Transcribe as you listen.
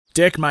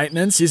Deck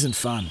maintenance isn't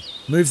fun.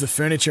 Move the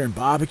furniture and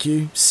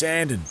barbecue,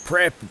 sand and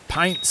prep,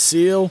 paint,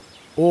 seal,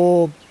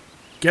 or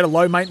get a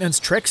low-maintenance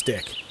Trex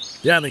deck.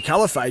 The only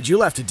colour fade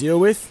you'll have to deal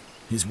with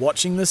is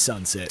watching the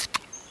sunset.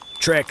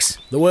 Trex,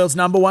 the world's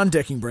 #1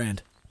 decking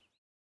brand.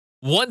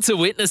 Want to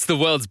witness the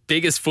world's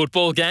biggest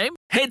football game?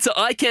 Head to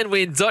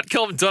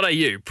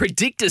iCanWin.com.au,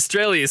 predict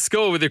Australia's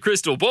score with a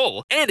crystal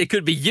ball, and it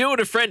could be you and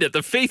a friend at the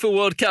FIFA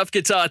World Cup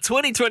Qatar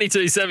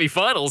 2022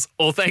 semi-finals,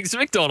 all thanks to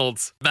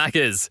McDonald's.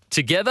 Maccas,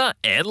 together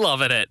and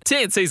loving it.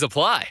 TNCs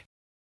apply.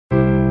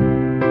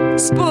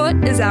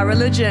 Sport is our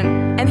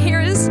religion, and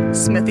here is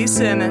Smithy's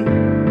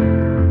sermon.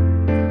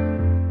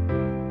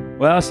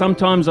 Well,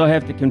 sometimes I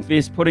have to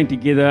confess putting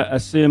together a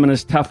sermon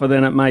is tougher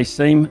than it may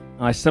seem.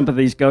 My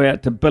sympathies go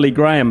out to Billy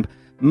Graham.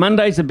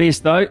 Monday's the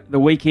best though. The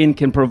weekend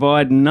can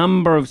provide a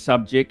number of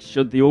subjects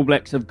should the All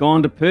Blacks have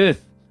gone to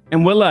Perth.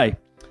 And will they?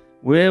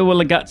 Where will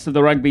the guts of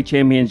the Rugby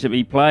Championship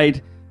be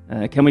played?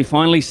 Can we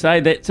finally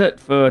say that's it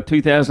for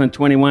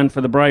 2021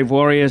 for the Brave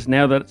Warriors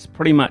now that it's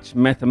pretty much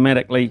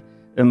mathematically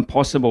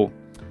impossible?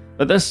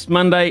 But this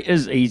Monday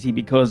is easy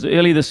because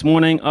early this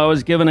morning I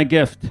was given a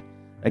gift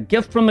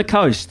from the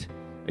coast.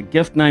 A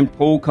gift named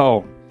Paul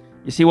Cole.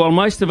 You see, while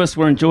most of us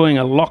were enjoying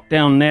a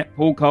lockdown nap,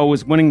 Paul Cole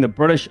was winning the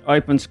British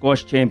Open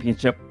Squash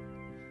Championship,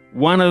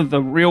 one of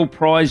the real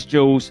prize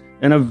jewels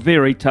in a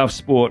very tough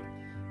sport.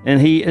 And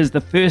he is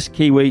the first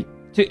Kiwi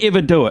to ever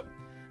do it.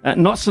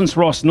 Not since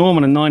Ross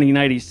Norman in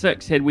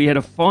 1986 had we had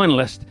a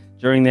finalist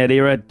during that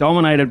era,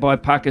 dominated by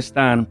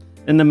Pakistan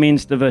in the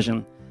men's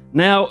division.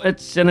 Now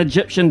it's an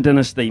Egyptian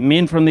dynasty.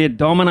 Men from there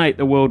dominate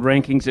the world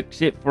rankings,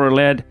 except for a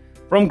lad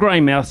from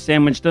Greymouth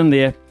sandwiched in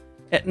there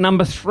at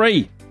number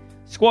 3.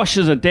 Squash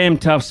is a damn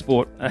tough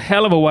sport, a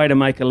hell of a way to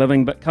make a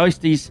living, but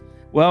coasties,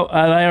 well,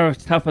 they are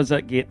as tough as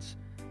it gets.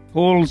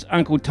 Paul's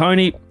Uncle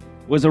Tony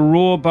was a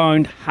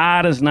raw-boned,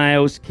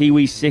 hard-as-nails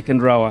Kiwi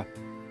second rower.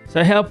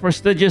 So how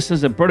prestigious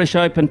is a British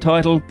Open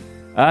title?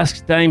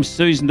 Ask Dame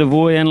Susan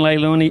Devoy and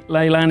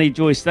Leilani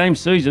Joyce. Dame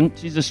Susan,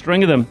 she's a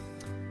string of them.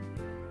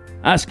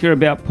 Ask her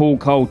about Paul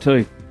Cole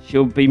too.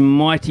 She'll be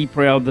mighty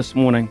proud this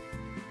morning.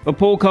 For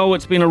Paul Cole,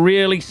 it's been a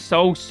really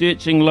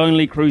soul-searching,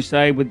 lonely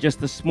crusade with just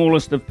the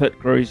smallest of pit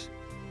crews.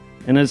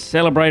 In his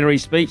celebratory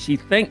speech, he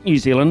thanked New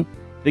Zealand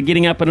for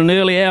getting up at an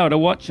early hour to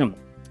watch him.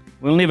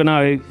 We'll never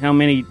know how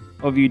many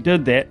of you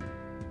did that,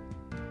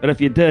 but if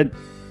you did,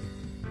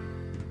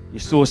 you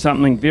saw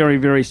something very,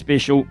 very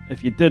special.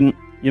 If you didn't,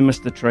 you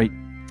missed a treat.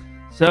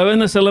 So in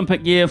this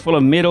Olympic year full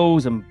of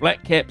medals and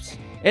black caps,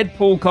 add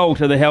Paul Cole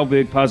to the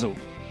Halberg puzzle.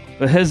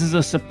 For his is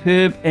a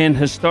superb and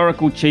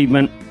historical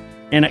achievement,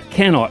 and it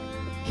cannot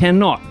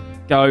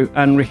go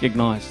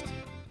unrecognised.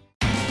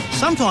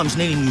 Sometimes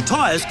needing new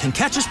tyres can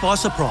catch us by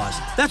surprise.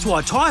 That's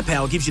why Tyre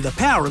Power gives you the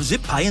power of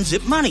Zip Pay and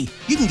Zip Money.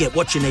 You can get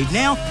what you need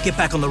now, get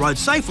back on the road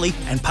safely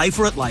and pay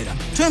for it later.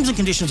 Terms and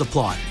conditions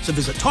apply. So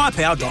visit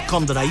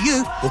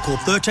tyrepower.com.au or call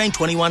 13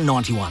 21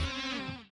 91.